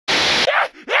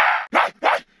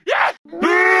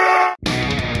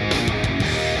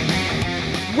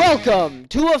Welcome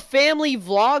to a family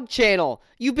vlog channel.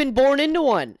 You've been born into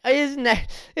one. Isn't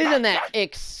that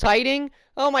exciting?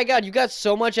 Oh my god, you got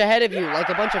so much ahead of you, like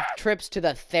a bunch of trips to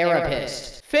the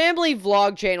therapist. Family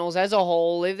vlog channels as a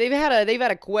whole, they've had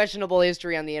a questionable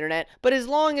history on the internet, but as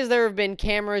long as there have been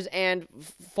cameras and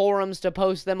forums to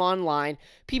post them online,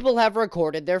 people have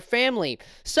recorded their family.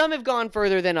 Some have gone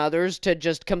further than others to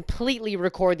just completely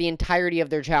record the entirety of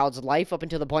their child's life up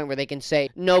until the point where they can say,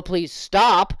 "No, please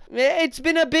stop." It's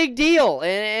been a big deal,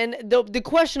 and the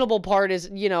questionable part is,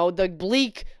 you know, the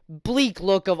bleak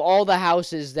look of all the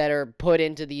houses that are put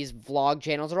into these vlog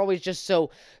channels. Are always just so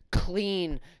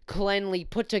cleanly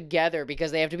put together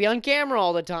because they have to be on camera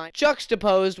all the time,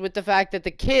 juxtaposed with the fact that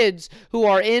the kids who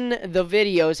are in the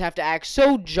videos have to act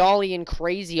so jolly and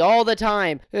crazy all the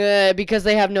time because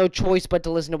they have no choice but to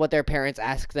listen to what their parents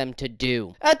ask them to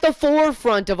do. At the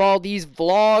forefront of all these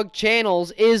vlog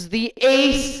channels is the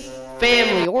Ace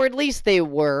family, or at least they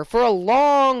were. For a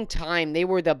long time, they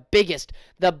were the biggest,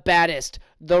 the baddest,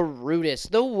 the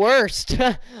rudest, the worst.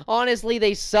 Honestly,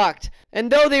 they sucked.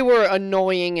 And though they were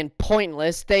annoying and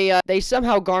pointless, they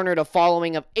somehow garnered a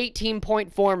following of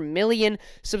 18.4 million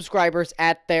subscribers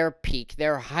at their peak,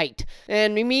 their height.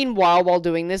 And meanwhile, while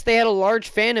doing this, they had a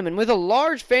large fandom, and with a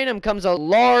large fandom comes a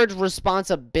large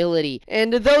responsibility.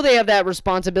 And though they have that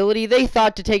responsibility, they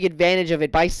thought to take advantage of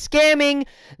it by scamming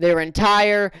their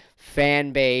entire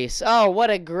fan base. Oh, what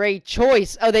a great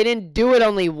choice. Oh, they didn't do it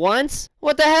only once?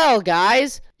 What the hell,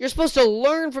 guys? You're supposed to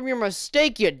learn from your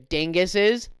mistake, you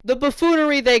dinguses. The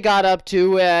buffoonery they got up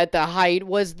to at the height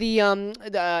was the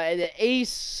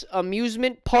Ace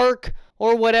amusement park,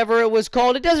 or whatever it was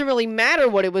called. It doesn't really matter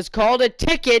what it was called. A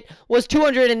ticket was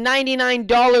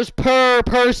 $299 per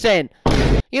person.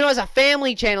 You know, as a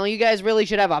family channel, you guys really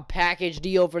should have a package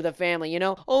deal for the family, you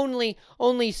know? Only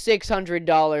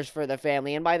 $600 for the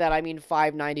family, and by that I mean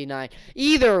 $599.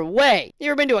 Either way, you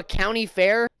ever been to a county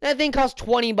fair? That thing costs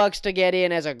 $20 to get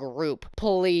in as a group.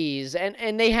 Please.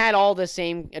 And they had all the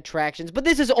same attractions, but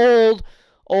this is old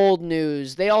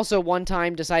news. They also one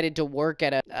time decided to work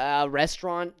at a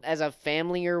restaurant as a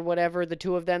family or whatever, the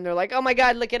two of them. They're like, "Oh my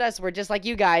god, look at us, we're just like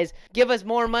you guys. Give us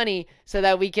more money so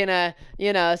that we can,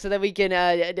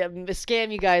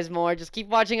 scam you guys more. Just keep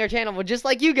watching our channel. We're just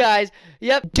like you guys."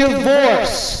 Yep.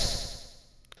 Divorce.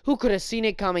 Who could have seen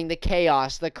it coming? The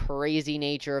chaos, the crazy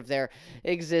nature of their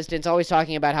existence. Always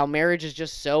talking about how marriage is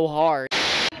just so hard.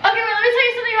 Okay, well, let me tell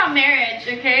you something about marriage,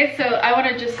 okay? So I want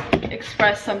to just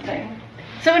express something.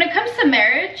 So when it comes to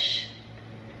marriage,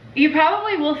 you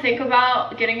probably will think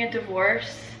about getting a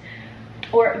divorce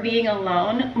or being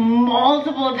alone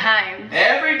multiple times.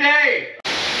 Every day!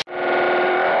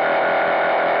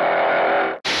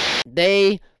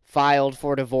 They filed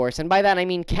for divorce, and by that I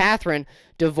mean Catherine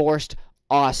divorced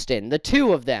Austin. The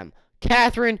two of them.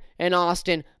 Catherine and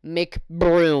Austin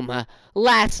McBroom.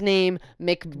 Last name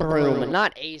McBroom.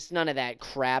 Not Ace, none of that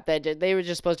crap. They were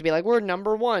just supposed to be like, we're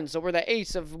number one, so we're the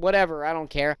ace of whatever, I don't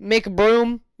care.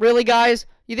 McBroom? Really, guys?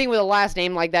 You think with a last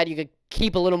name like that, you could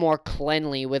keep a little more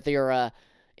cleanly with your,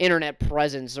 internet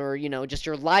presence, or, you know, just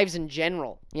your lives in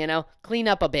general, you know? Clean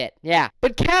up a bit, yeah.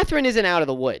 But Catherine isn't out of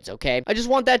the woods, okay? I just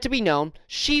want that to be known.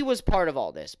 She was part of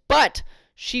all this, but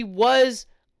she was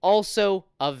also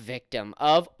a victim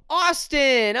of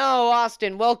Austin. Oh,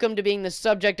 Austin, welcome to being the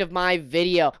subject of my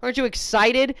video. Aren't you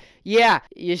excited? Yeah,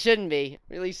 you shouldn't be.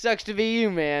 Really sucks to be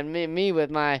you, man. Me with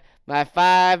my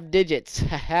 5 digits.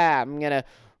 Haha, I'm gonna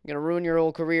ruin your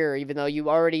whole career, even though you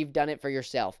already done it for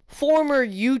yourself. Former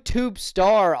YouTube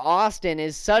star Austin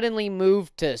is suddenly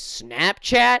moved to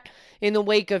Snapchat in the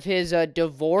wake of his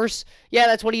divorce. Yeah,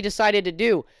 that's what he decided to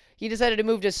do. He decided to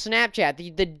move to Snapchat,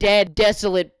 the dead,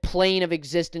 desolate plane of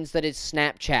existence that is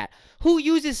Snapchat. Who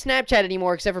uses Snapchat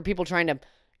anymore except for people trying to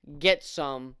get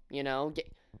some, you know,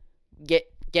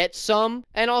 get some,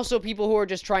 and also people who are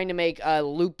just trying to make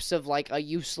loops of like a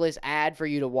useless ad for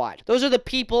you to watch. Those are the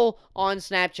people on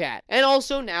Snapchat. And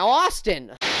also now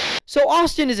Austin. So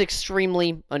Austin is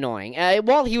extremely annoying.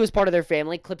 While he was part of their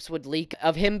family, clips would leak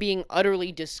of him being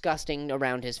utterly disgusting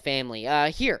around his family.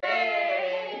 Here.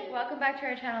 Welcome back to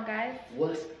our channel, guys.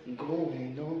 What's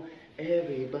going on,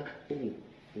 everybody? Ooh,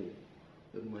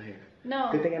 look at my hair. No.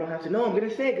 Good thing I don't have to. No, I'm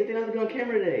gonna say it. Good thing I don't have to be on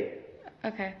camera today.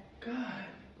 Okay. God.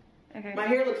 Okay. My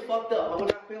hair looks fucked up. I would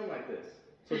not film like this.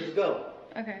 So just go.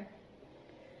 Okay.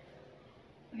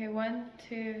 Okay, 1,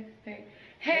 2, 3.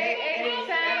 Hey,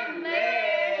 family!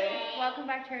 Welcome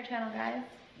back to our channel, guys.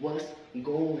 What's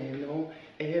going on,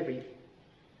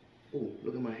 Ooh,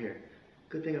 look at my hair.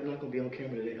 Good thing I'm not gonna be on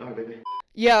camera today. Alright, baby.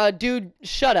 Yeah, dude,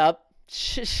 shut up.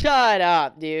 Shut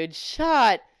up, dude.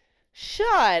 Shut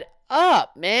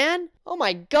up, man. Oh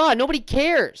my God, nobody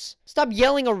cares. Stop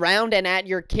yelling around and at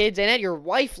your kids and at your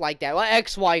wife like that. Well,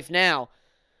 ex-wife now.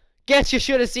 Guess you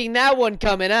should have seen that one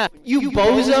coming up. You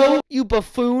bozo, you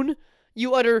buffoon,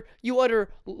 you utter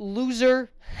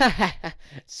loser.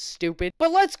 Stupid.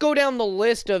 But let's go down the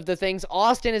list of the things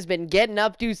Austin has been getting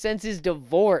up to since his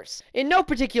divorce. In no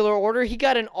particular order, he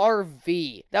got an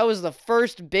RV. That was the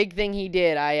first big thing he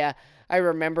did. I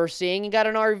remember seeing he got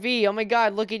an RV. Oh my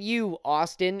God, look at you,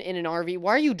 Austin, in an RV.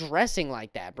 Why are you dressing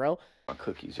like that, bro? My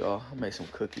cookies, y'all. I made some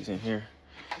cookies in here.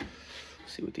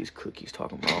 See what these cookies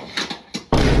talking about.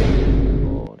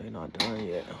 Oh, they not done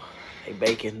yet. They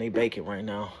baking right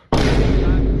now.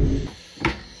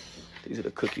 These are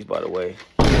the cookies, by the way.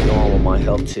 Going on with my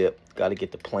health tip. Got to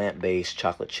get the plant-based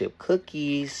chocolate chip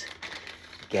cookies.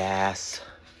 Gas.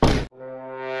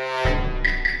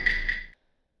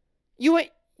 Why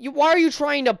are you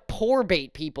trying to poor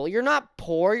bait people? You're not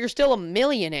poor. You're still a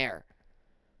millionaire.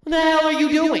 What the hell are you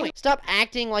doing? Stop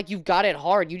acting like you've got it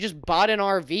hard. You just bought an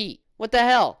RV. What the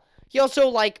hell? He also,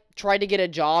 like, tried to get a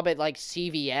job at, like,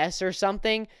 CVS or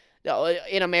something.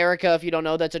 In America, if you don't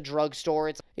know, that's a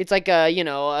drugstore. It's like a, you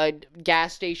know, a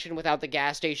gas station without the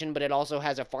gas station, but it also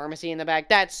has a pharmacy in the back.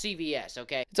 That's CVS,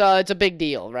 okay? It's a big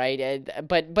deal, right?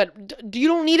 But you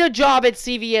don't need a job at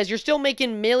CVS. You're still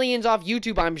making millions off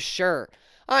YouTube, I'm sure.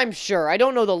 I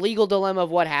don't know the legal dilemma of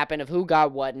what happened, of who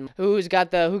got what, and who's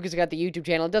got the YouTube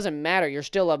channel. It doesn't matter. You're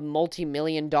still a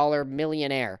multi-million-dollar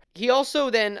millionaire. He also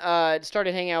then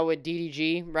started hanging out with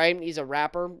DDG, right? He's a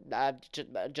rapper,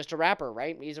 just a rapper,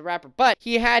 right? He's a rapper. But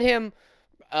he had him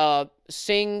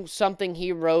sing something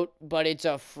he wrote, but it's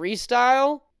a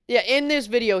freestyle. Yeah, in this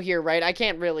video here, right? I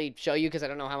can't really show you because I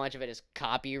don't know how much of it is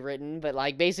copywritten, but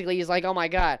like basically he's like, oh my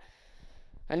God,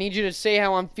 I need you to say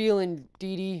how I'm feeling,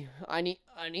 Dee. I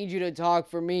need you to talk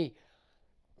for me.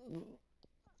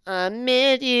 I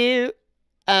miss you.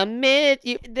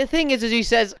 The thing is he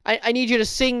says, I need you to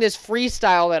sing this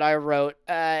freestyle that I wrote.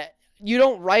 You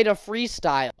don't write a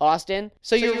freestyle, Austin.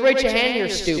 So you're rich and you're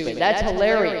stupid. That's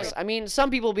hilarious. I mean, some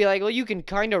people be like, well, you can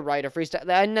kind of write a freestyle.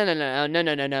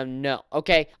 No.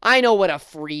 Okay? I know what a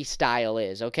freestyle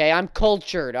is, okay? I'm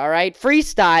cultured, all right?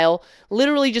 Freestyle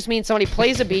literally just means somebody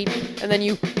plays a beat and then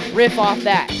you riff off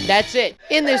that. That's it.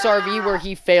 In this RV where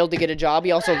he failed to get a job,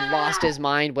 he also lost his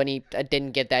mind when he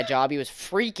didn't get that job. He was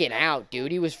freaking out,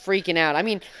 dude. He was freaking out. I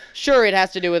mean, sure, it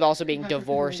has to do with also being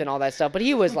divorced and all that stuff, but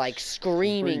he was like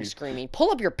screaming.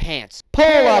 Pull up your pants. Pull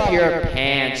up your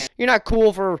pants. You're not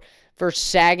cool for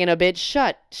sagging a bit.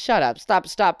 Shut up. Stop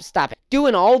it.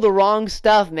 Doing all the wrong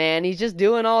stuff, man. He's just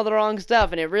doing all the wrong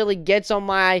stuff, and it really gets on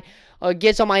my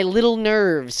little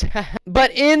nerves.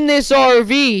 But in this RV,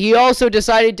 he also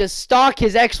decided to stalk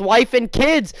his ex-wife and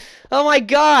kids. Oh my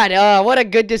God, what a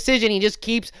good decision. He just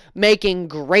keeps making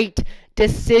great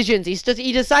decisions.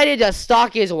 He decided to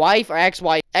stalk his wife or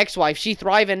ex-wife. She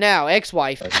thriving now.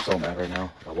 Ex-wife. I'm so mad right now.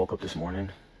 I woke up this morning,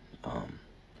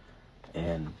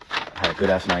 and I had a good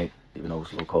ass night, even though it was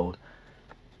a little cold.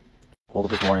 Woke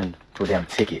up this morning to a damn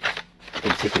ticket.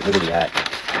 Big ticket, literally at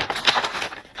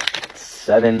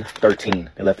 7:13.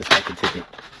 They left this fucking ticket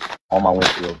on my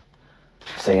windshield,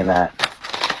 saying that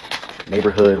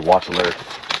neighborhood watch alert.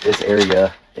 This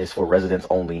area is for residents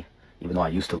only. Even though I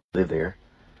used to live there.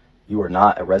 You are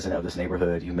not a resident of this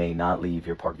neighborhood. You may not leave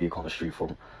your parked vehicle on the street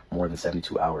for more than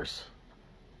 72 hours.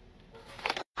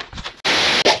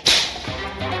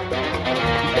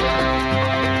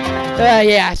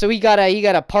 Yeah, so he got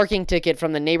a parking ticket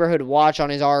from the neighborhood watch on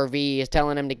his RV. He's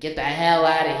telling him to get the hell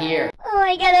out of here. Oh,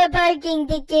 I got a parking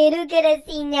ticket. Who could have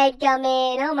seen that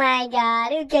coming? Oh my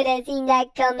God, who could have seen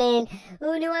that coming?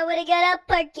 Who knew I would have got a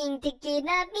parking ticket?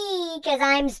 Not me, because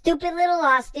I'm stupid little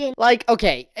Austin. Like,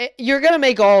 okay, you're gonna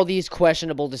make all these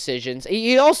questionable decisions.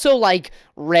 He also, like,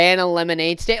 ran a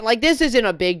lemonade stand. Like, this isn't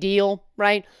a big deal,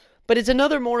 right? But it's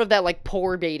another more of that, like,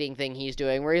 poor baiting thing he's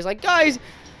doing, where he's like, guys,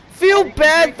 feel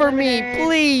bad for me,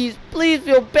 please. Please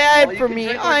feel bad for me.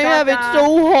 I have it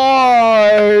so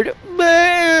hard.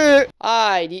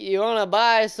 Hi, do you want to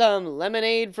buy some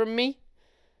lemonade from me?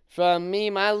 From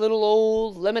me, my little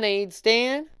old lemonade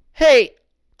stand? Hey,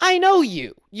 I know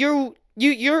you. You're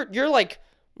like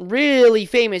really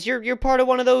famous. You're part of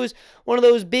one of those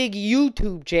big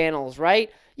YouTube channels, right?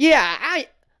 Yeah,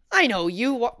 I know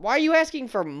you. Why are you asking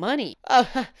for money? You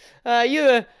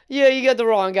got the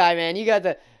wrong guy, man. You got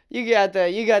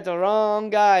the wrong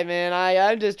guy, man.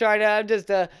 I'm just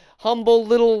humble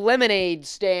little lemonade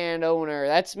stand owner.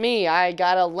 That's me. I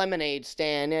got a lemonade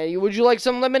stand. Would you like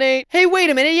some lemonade? Hey, wait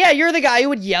a minute. Yeah, you're the guy who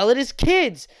would yell at his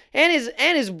kids and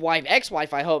his wife,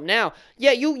 ex-wife, I hope now.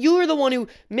 Yeah, you were the one who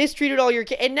mistreated all your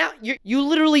kids, and now you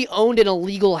literally owned an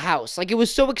illegal house. Like, it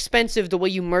was so expensive the way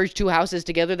you merged two houses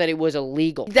together that it was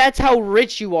illegal. That's how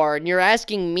rich you are, and you're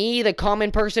asking me, the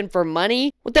common person, for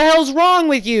money? What the hell's wrong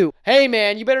with you? Hey,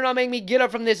 man, you better not make me get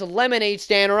up from this lemonade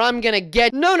stand or I'm gonna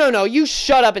get... No, you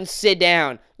shut up and sit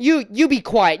down. You be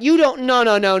quiet. You don't...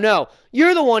 No.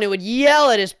 You're the one who would yell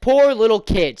at his poor little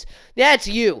kids. That's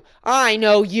you. I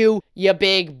know you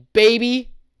big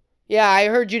baby. Yeah, I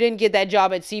heard you didn't get that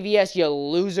job at CVS, you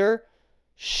loser.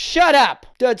 Shut up.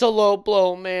 That's a low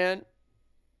blow, man.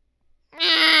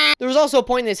 There was also a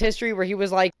point in this history where he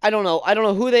was like, I don't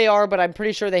know who they are, but I'm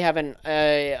pretty sure they have an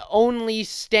only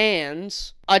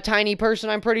stands, a tiny person,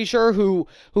 I'm pretty sure, who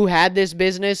had this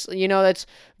business, you know, that's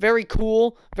very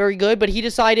cool, very good, but he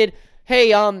decided,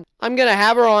 hey, I'm gonna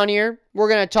have her on here, we're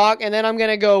gonna talk, and then I'm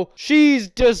gonna go, she's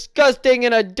disgusting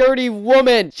and a dirty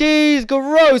woman, she's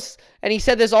gross. And he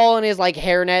said this all in his, like,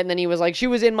 hairnet, and then he was like, she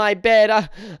was in my bed,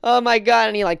 oh my god,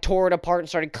 and he, like, tore it apart and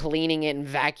started cleaning it and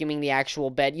vacuuming the actual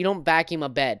bed. You don't vacuum a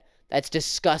bed. That's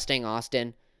disgusting,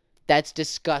 Austin. That's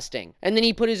disgusting. And then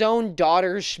he put his own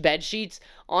daughter's bed sheets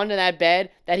onto that bed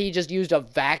that he just used a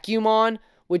vacuum on,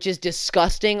 which is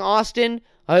disgusting, Austin.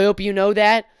 I hope you know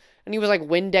that. And he was, like,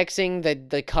 Windexing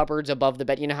the cupboards above the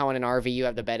bed. You know how in an RV you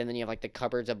have the bed and then you have, like, the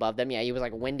cupboards above them? Yeah, he was,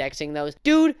 like, Windexing those.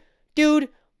 Dude.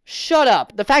 Shut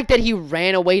up. The fact that he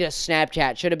ran away to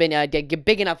Snapchat should have been a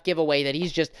big enough giveaway that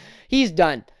he's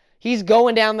done. He's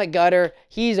going down the gutter.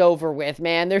 He's over with,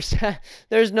 man.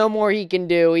 There's no more he can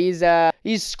do.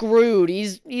 He's screwed.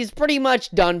 He's pretty much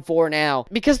done for now.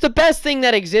 Because the best thing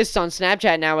that exists on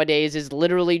Snapchat nowadays is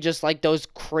literally just like those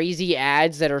crazy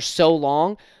ads that are so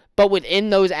long. But within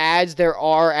those ads, there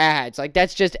are ads. Like,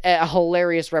 that's just a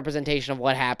hilarious representation of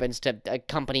what happens to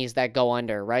companies that go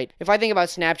under, right? If I think about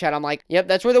Snapchat, I'm like, yep,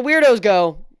 that's where the weirdos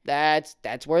go. That's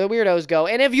where the weirdos go.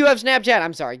 And if you have Snapchat,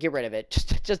 I'm sorry, get rid of it.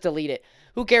 Just delete it.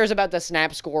 Who cares about the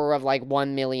Snap score of, like,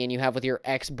 1 million you have with your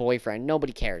ex-boyfriend?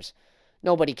 Nobody cares.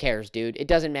 Nobody cares, dude. It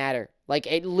doesn't matter. Like,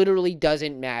 it literally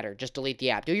doesn't matter. Just delete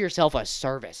the app. Do yourself a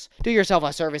service. Do yourself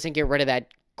a service and get rid of that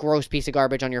gross piece of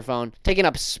garbage on your phone. Taking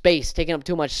up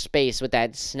too much space with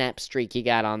that snap streak you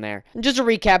got on there. And just to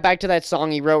recap back to that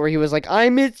song he wrote where he was like, I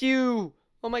miss you.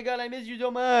 Oh my god, I miss you so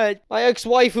much. My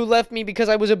ex-wife who left me because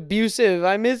I was abusive.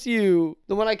 I miss you.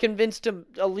 The one I convinced to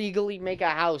illegally make a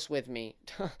house with me.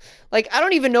 Like, I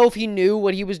don't even know if he knew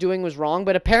what he was doing was wrong,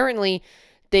 but apparently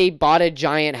they bought a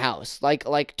giant house.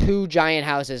 Like 2 giant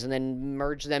houses and then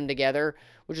merged them together,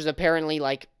 which is apparently,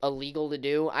 like, illegal to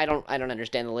do. I don't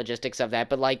understand the logistics of that,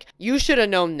 but, like, you should have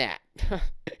known that.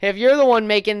 If you're the one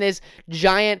making this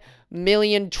giant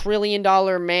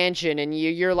 $1,000,000,000,000,000 mansion and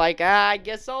you're like, I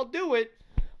guess I'll do it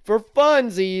for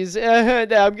funsies.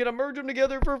 I'm gonna merge them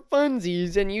together for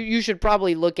funsies. And you should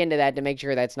probably look into that to make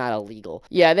sure that's not illegal.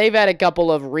 Yeah, they've had a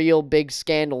couple of real big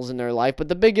scandals in their life, but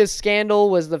the biggest scandal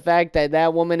was the fact that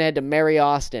that woman had to marry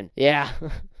Austin. Yeah,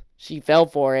 she fell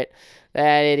for it.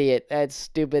 That idiot. That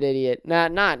stupid idiot.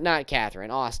 Not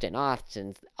Catherine.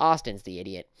 Austin's the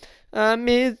idiot. I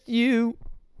miss you.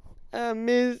 I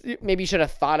miss you. Maybe you should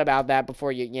have thought about that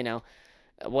before you know,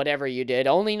 whatever you did.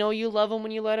 Only know you love him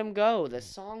when you let him go. The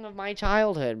song of my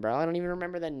childhood, bro. I don't even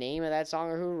remember the name of that song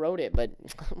or who wrote it, but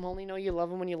only know you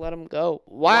love him when you let him go.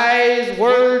 Wise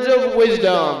words of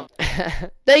wisdom.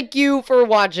 Thank you for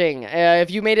watching.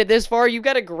 If you made it this far, you've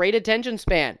got a great attention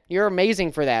span. You're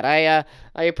amazing for that.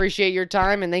 I appreciate your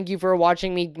time, and thank you for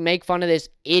watching me make fun of this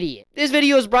idiot. This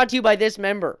video is brought to you by this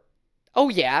member. Oh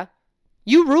yeah,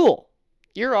 you rule.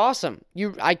 You're awesome.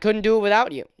 I couldn't do it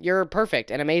without you. You're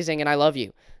perfect and amazing, and I love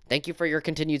you. Thank you for your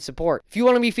continued support. If you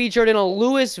want to be featured in a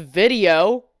Lewis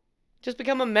video, just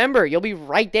become a member. You'll be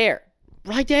right there.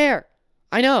 Right there.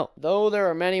 I know. Though there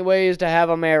are many ways to have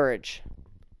a marriage,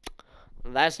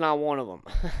 that's not one of them.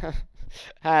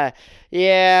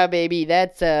 Yeah, baby,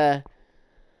 that's,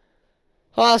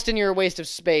 Austin, you're a waste of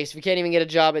space. If you can't even get a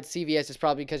job at CVS, it's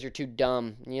probably because you're too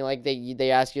dumb. You like,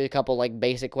 they ask you a couple, like,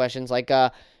 basic questions, like,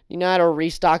 you know how to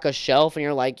restock a shelf? And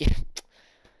you're like,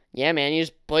 yeah, man, you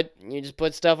just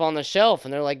put stuff on the shelf.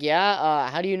 And they're like, yeah,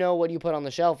 how do you know what you put on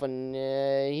the shelf? And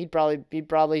he'd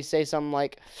probably say something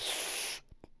like,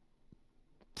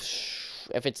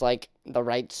 if it's, like, the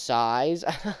right size.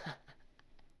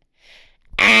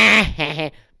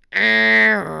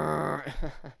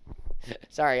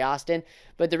 Sorry, Austin.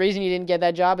 But the reason you didn't get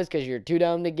that job is because you're too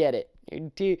dumb to get it.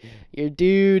 You're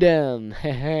dudum.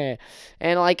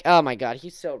 And like, oh my god,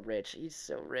 he's so rich. He's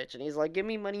so rich. And he's like, give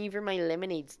me money for my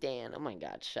lemonade stand. Oh my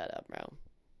god, shut up, bro.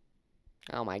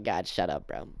 Oh my god, shut up,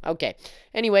 bro. Okay.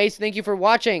 Anyways, thank you for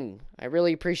watching. I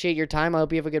really appreciate your time. I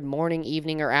hope you have a good morning,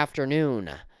 evening, or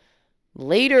afternoon.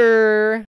 Later.